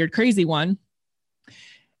like the weird, crazy one.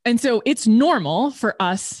 And so it's normal for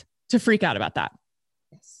us to freak out about that.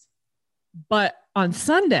 Yes. But on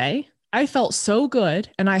Sunday, I felt so good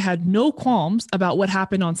and I had no qualms about what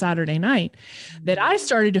happened on Saturday night that I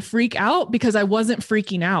started to freak out because I wasn't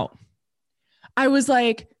freaking out. I was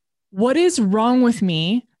like, what is wrong with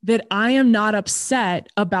me that I am not upset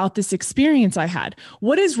about this experience I had?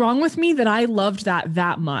 What is wrong with me that I loved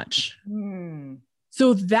that much?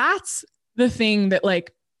 So that's the thing that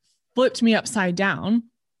like flipped me upside down.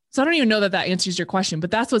 So I don't even know that answers your question,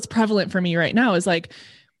 but that's what's prevalent for me right now is like,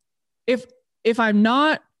 if I'm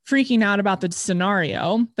not freaking out about the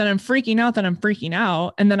scenario, then I'm freaking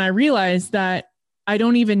out. And then I realize that I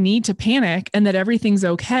don't even need to panic and that everything's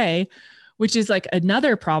okay, which is like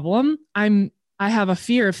another problem. I have a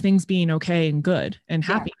fear of things being okay and good and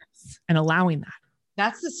happiness and allowing that.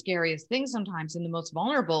 That's the scariest thing sometimes and the most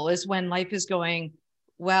vulnerable is when life is going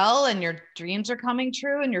well and your dreams are coming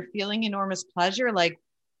true and you're feeling enormous pleasure. Like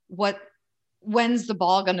when's the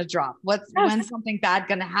ball going to drop? When's something bad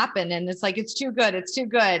going to happen? And it's like, it's too good.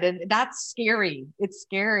 And that's scary. It's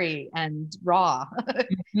scary and raw.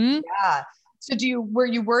 Yeah. So were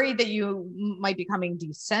you worried that you might be becoming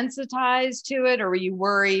desensitized to it, or were you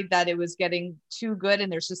worried that it was getting too good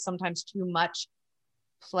and there's just sometimes too much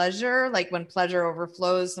pleasure? Like when pleasure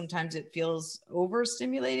overflows, sometimes it feels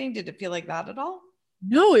overstimulating. Did it feel like that at all?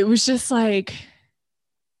 No, it was just like,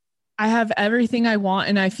 I have everything I want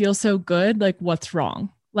and I feel so good. Like, what's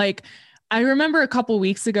wrong? Like, I remember a couple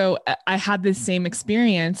weeks ago, I had this same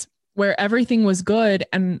experience where everything was good.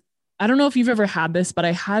 And I don't know if you've ever had this, but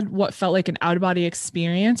I had what felt like an out of body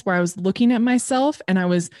experience where I was looking at myself and I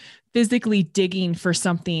was physically digging for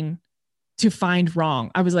something to find wrong.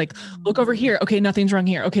 I was like, look over here. Okay, nothing's wrong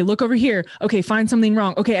here. Okay, look over here. Okay, find something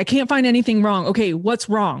wrong. Okay, I can't find anything wrong. Okay, what's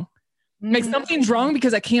wrong? Like something's wrong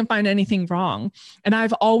because I can't find anything wrong. And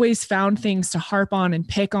I've always found things to harp on and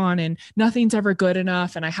pick on, and nothing's ever good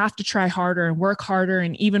enough. And I have to try harder and work harder.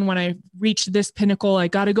 And even when I reach this pinnacle, I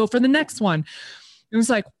got to go for the next one. It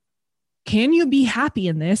was like, can you be happy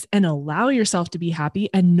in this and allow yourself to be happy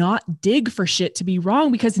and not dig for shit to be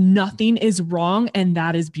wrong, because nothing is wrong and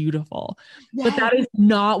that is beautiful. Yeah. But that is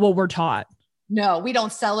not what we're taught. No, we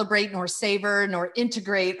don't celebrate nor savor nor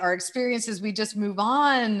integrate our experiences. We just move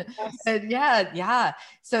on. Yes. Yeah.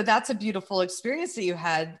 So that's a beautiful experience that you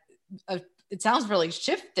had. It sounds really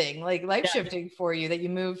shifting, like life shifting for you, that you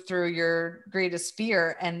moved through your greatest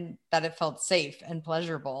fear and that it felt safe and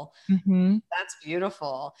pleasurable. Mm-hmm. That's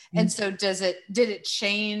beautiful. Mm-hmm. And so did it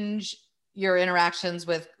change your interactions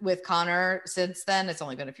with Connor since then? It's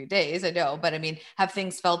only been a few days, I know, but I mean, have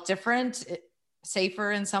things felt different,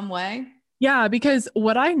 safer in some way? Yeah, because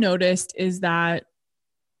what I noticed is that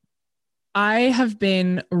I have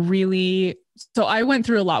been so I went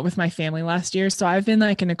through a lot with my family last year. So I've been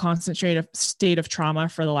like in a constant state of trauma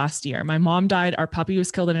for the last year. My mom died, our puppy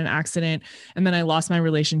was killed in an accident, and then I lost my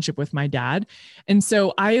relationship with my dad. And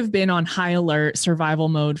so I have been on high alert survival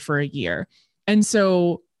mode for a year. And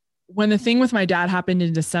so when the thing with my dad happened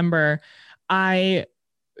in December, I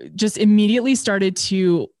just immediately started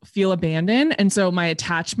to feel abandoned. And so my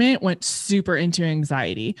attachment went super into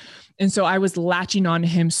anxiety. And so I was latching on to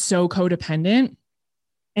him, so codependent.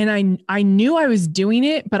 And I knew I was doing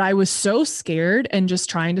it, but I was so scared and just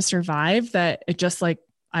trying to survive that it just like,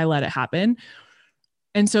 I let it happen.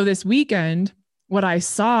 And so this weekend, what I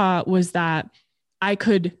saw was that I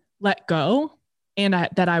could let go and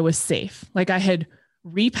that I was safe. Like I had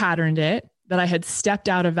repatterned it, that I had stepped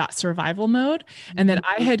out of that survival mode, and that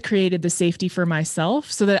I had created the safety for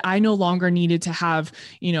myself so that I no longer needed to have,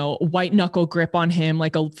 white knuckle grip on him,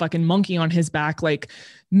 like a fucking monkey on his back, like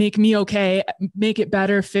make me okay, make it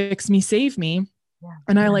better, fix me, save me. Yeah.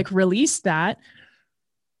 And I like released that.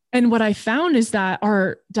 And what I found is that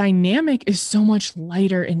our dynamic is so much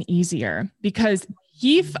lighter and easier, because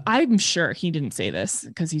I'm sure he didn't say this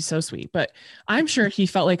because he's so sweet, but I'm sure he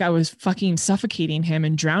felt like I was fucking suffocating him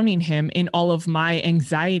and drowning him in all of my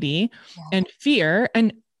anxiety and fear.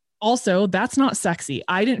 And also, that's not sexy.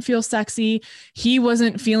 I didn't feel sexy. He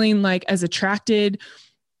wasn't feeling like as attracted.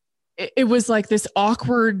 It was like this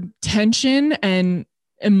awkward tension and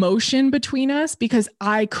emotion between us because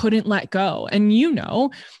I couldn't let go. And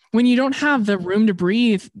when you don't have the room to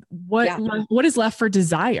breathe, what is left for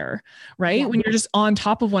desire, right? Yeah. When you're just on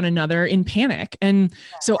top of one another in panic. And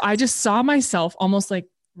so I just saw myself almost like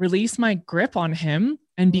release my grip on him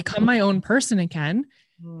and become my own person again,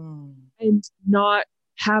 and not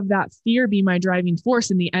have that fear be my driving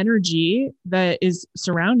force and the energy that is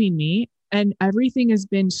surrounding me. And everything has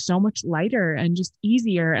been so much lighter and just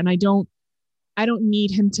easier. And I don't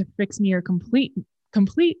need him to fix me or complete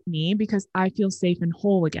me, because I feel safe and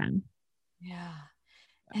whole again. Yeah.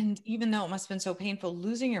 And even though it must have been so painful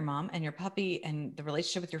losing your mom and your puppy and the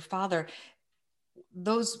relationship with your father,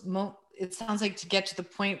 it sounds like to get to the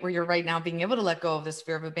point where you're right now being able to let go of this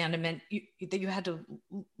fear of abandonment, that you had to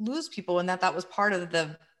lose people, and that was part of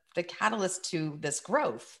the catalyst to this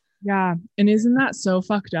growth. Yeah. And isn't that so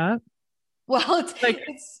fucked up? Well,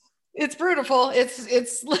 it's brutal.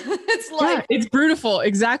 It's like, it's brutal.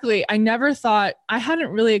 Exactly. I never thought, I hadn't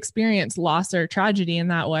really experienced loss or tragedy in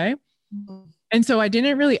that way. Mm-hmm. And so I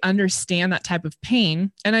didn't really understand that type of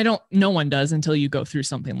pain. And no one does until you go through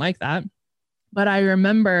something like that. But I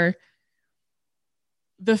remember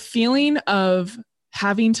the feeling of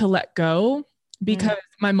having to let go, because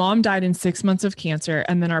my mom died in 6 months of cancer,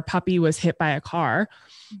 and then our puppy was hit by a car.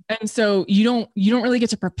 And so you don't really get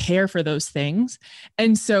to prepare for those things.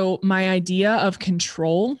 And so my idea of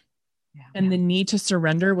control and the need to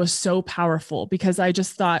surrender was so powerful, because I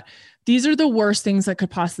just thought, these are the worst things that could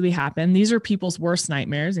possibly happen. These are people's worst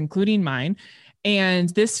nightmares, including mine. And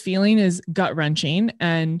this feeling is gut wrenching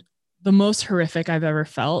and the most horrific I've ever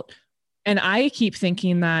felt. And I keep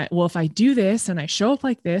thinking that, well, if I do this and I show up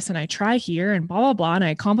like this and I try here and blah, blah, blah, and I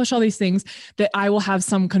accomplish all these things, that I will have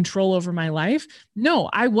some control over my life. No,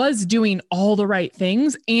 I was doing all the right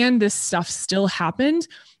things and this stuff still happened.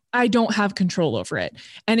 I don't have control over it.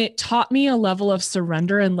 And it taught me a level of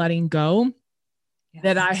surrender and letting go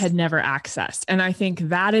that I had never accessed. And I think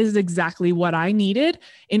that is exactly what I needed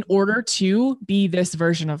in order to be this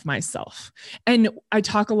version of myself. And I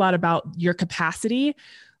talk a lot about your capacity.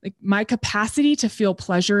 Like my capacity to feel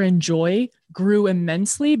pleasure and joy grew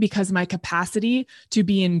immensely because my capacity to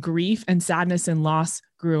be in grief and sadness and loss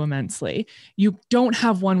grew immensely. You don't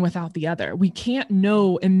have one without the other. We can't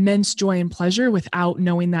know immense joy and pleasure without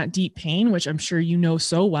knowing that deep pain, which I'm sure you know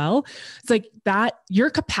so well. It's like that, your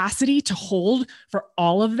capacity to hold for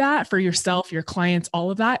all of that for yourself, your clients, all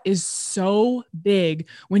of that is so big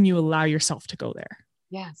when you allow yourself to go there.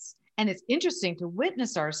 Yes. And it's interesting to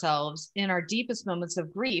witness ourselves in our deepest moments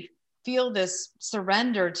of grief, feel this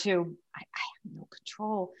surrender to, I have no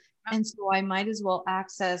control. And so I might as well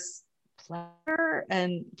access pleasure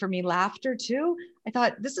and for me, laughter too. I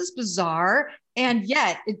thought this is bizarre. And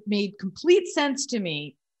yet it made complete sense to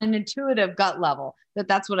me, an intuitive gut level, that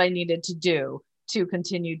that's what I needed to do to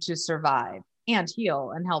continue to survive and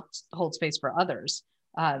heal and help hold space for others.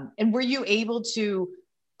 And were you able to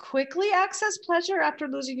quickly access pleasure after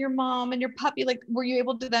losing your mom and your puppy? Like, were you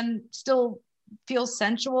able to then still feel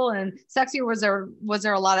sensual and sexy, or was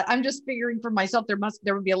there a lot of, I'm just figuring for myself,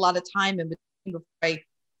 there would be a lot of time in between before I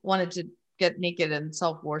wanted to get naked and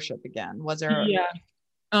self-worship again. Was there? Yeah.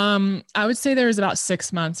 I would say there was about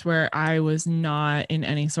 6 months where I was not in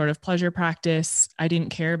any sort of pleasure practice. I didn't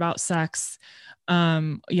care about sex.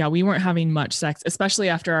 We weren't having much sex, especially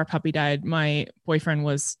after our puppy died. My boyfriend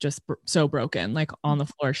was just so broken, like on the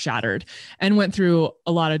floor, shattered, and went through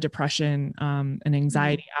a lot of depression, and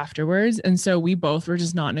anxiety afterwards. And so we both were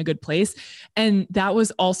just not in a good place. And that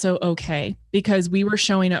was also okay because we were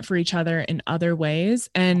showing up for each other in other ways.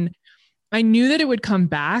 And I knew that it would come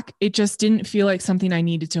back. It just didn't feel like something I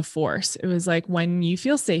needed to force. It was like when you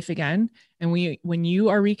feel safe again and when you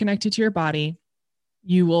are reconnected to your body,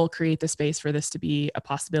 you will create the space for this to be a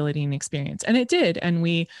possibility and experience. And it did. And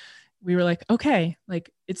we were like, okay, like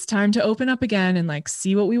it's time to open up again and like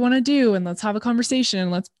see what we want to do. And let's have a conversation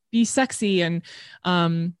and let's be sexy. And,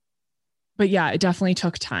 but yeah, it definitely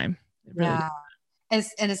took time. Yeah.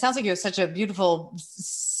 And it sounds like it was such a beautiful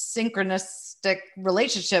synchronistic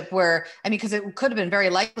relationship where, I mean, because it could have been very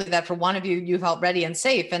likely that for one of you, you felt ready and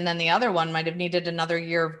safe. And then the other one might've needed another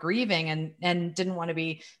year of grieving and didn't want to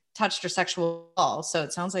be touched or sexual at all. So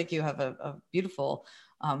it sounds like you have a beautiful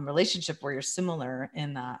relationship where you're similar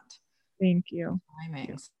in that. Thank you. Timing.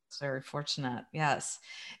 It's very fortunate. Yes.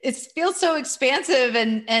 It feels so expansive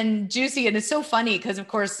and juicy. And it's so funny because of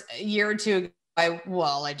course, a year or two ago,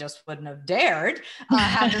 I just wouldn't have dared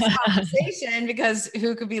have this conversation because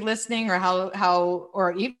who could be listening or how,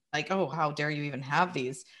 or even like, oh, how dare you even have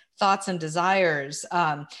these thoughts and desires.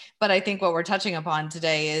 But I think what we're touching upon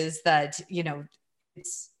today is that, you know,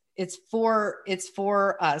 it's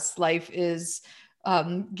for us. Life is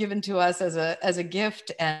given to us as a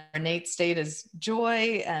gift, and our innate state is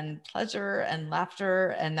joy and pleasure and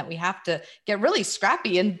laughter, and that we have to get really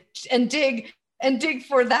scrappy and dig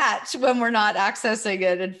for that when we're not accessing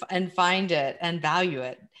it and find it and value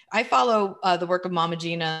it. I follow the work of Mama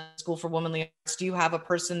Gina, School for Womanly Arts. Do you have a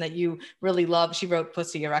person that you really love? She wrote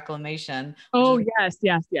Pussy, a Reclamation. Oh, yes.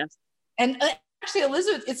 And actually,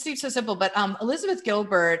 Elizabeth, it seems so simple, but Elizabeth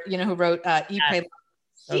Gilbert, you know, who wrote Eat, Pray,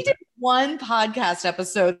 Love, she did one podcast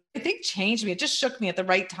episode, I think changed me. It just shook me at the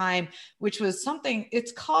right time, which was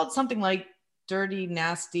it's called something like Dirty,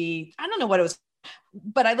 Nasty. I don't know what it was,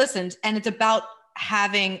 but I listened, and it's about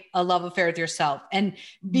having a love affair with yourself and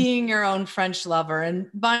being your own French lover and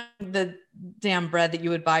buying the damn bread that you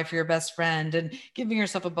would buy for your best friend and giving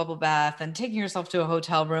yourself a bubble bath and taking yourself to a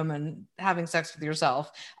hotel room and having sex with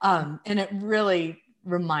yourself. And it really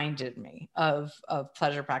reminded me of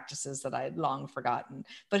pleasure practices that I had long forgotten.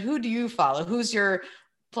 But who do you follow? Who's your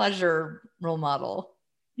pleasure role model?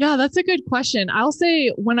 Yeah, that's a good question. I'll say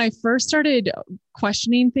when I first started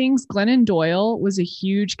questioning things, Glennon Doyle was a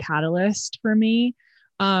huge catalyst for me.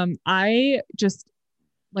 I just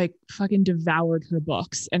like fucking devoured her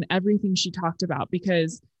books and everything she talked about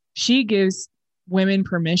because she gives women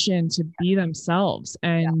permission to be themselves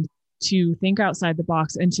and to think outside the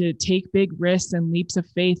box and to take big risks and leaps of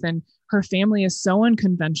faith. And her family is so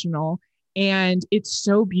unconventional. And it's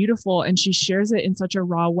so beautiful. And she shares it in such a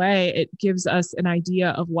raw way. It gives us an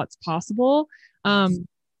idea of what's possible.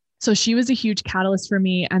 So she was a huge catalyst for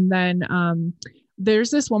me. And then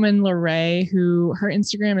there's this woman, Lorraine, who her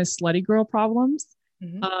Instagram is Slutty Girl Problems.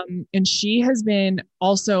 And she has been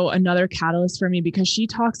also another catalyst for me because she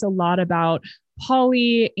talks a lot about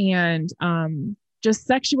poly and just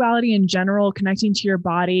sexuality in general, connecting to your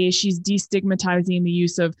body. She's destigmatizing the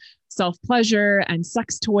use of self-pleasure and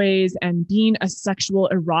sex toys and being a sexual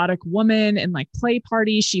erotic woman and like play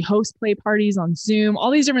parties. She hosts play parties on Zoom, all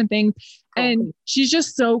these different things. Cool. And she's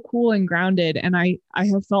just so cool and grounded. And I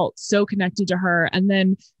have felt so connected to her. And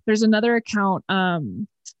then there's another account,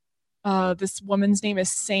 this woman's name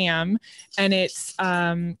is Sam, and it's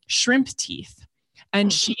Shrimp Teeth.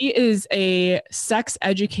 And she is a sex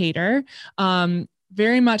educator,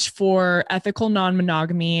 very much for ethical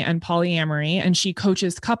non-monogamy and polyamory. And she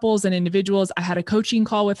coaches couples and individuals. I had a coaching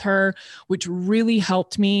call with her, which really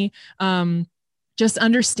helped me just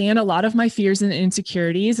understand a lot of my fears and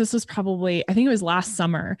insecurities. This was probably, I think it was last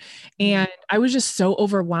summer. And I was just so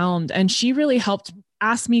overwhelmed. And she really helped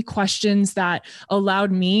ask me questions that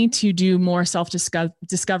allowed me to do more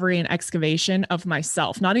self-discovery and excavation of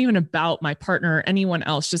myself, not even about my partner or anyone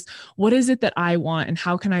else, just what is it that I want and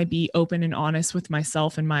how can I be open and honest with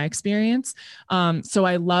myself and my experience. So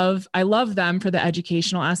I love them for the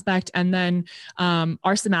educational aspect. And then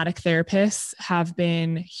our somatic therapists have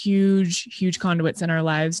been huge conduits in our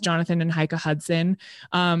lives. Jonathan and Heike Hudson.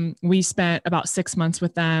 We spent about 6 months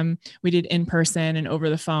with them. We did in person and over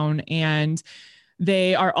the phone, and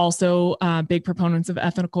they are also big proponents of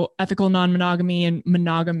ethical non-monogamy and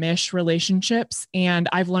monogamish relationships. And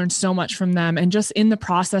I've learned so much from them, and just in the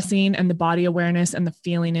processing and the body awareness and the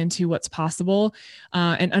feeling into what's possible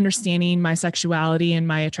and understanding my sexuality and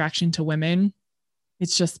my attraction to women.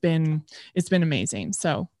 It's been amazing.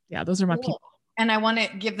 So yeah, those are my people. And I want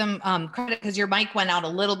to give them credit because your mic went out a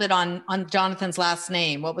little bit on Jonathan's last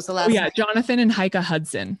name. What was the last name? Jonathan and Heike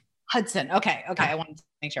Hudson. Okay. I wanted to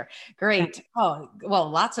make sure. Great. Oh, well,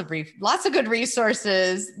 lots of good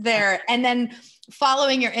resources there. And then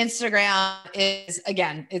following your Instagram is,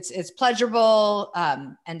 again, it's pleasurable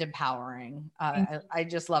and empowering. I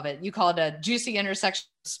just love it. You call it a juicy intersection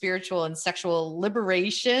of spiritual and sexual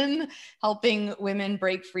liberation, helping women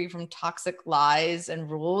break free from toxic lies and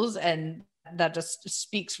rules. And that just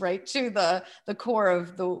speaks right to the core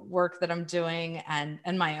of the work that I'm doing and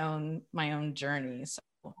my own journey. So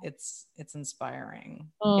it's inspiring.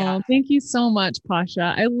 Oh, yeah. Thank you so much,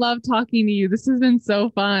 Pasha. I love talking to you. This has been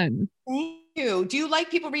so fun. Thank you. Do you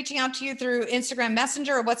like people reaching out to you through Instagram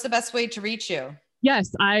Messenger, or what's the best way to reach you?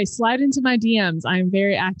 Yes, I slide into my DMs. I'm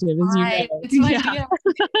very active, as you know. It's my DMs.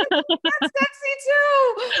 That's sexy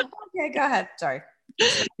too. Okay, go ahead. Sorry.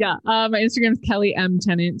 Yeah, my Instagram is Kelly M.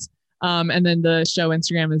 Tennant. And then the show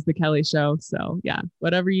Instagram is The Kelly Show. So yeah,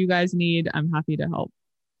 whatever you guys need, I'm happy to help.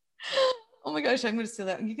 Oh my gosh, I'm going to steal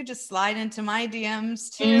that. You could just slide into my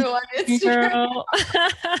DMs too on Instagram.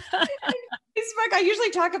 Facebook, I usually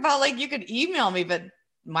talk about like you could email me, but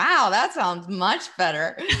wow, that sounds much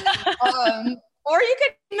better. Or you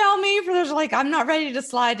could email me for those like, I'm not ready to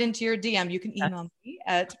slide into your DM. You can email me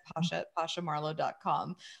at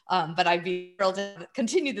pasha@pashamarlowe.com. But I'd be thrilled to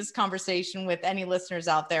continue this conversation with any listeners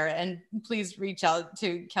out there. And please reach out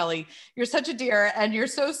to Kelly. You're such a dear, and you're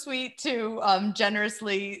so sweet to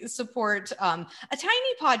generously support a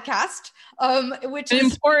tiny podcast, which is an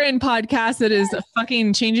is important podcast that is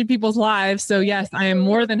fucking changing people's lives. So yes, I am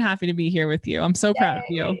more than happy to be here with you. I'm so proud of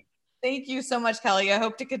you. Thank you so much, Kelly. I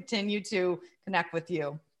hope to continue to connect with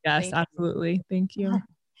you. Yes, absolutely. Thank you.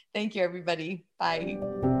 Thank you, everybody.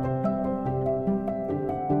 Bye.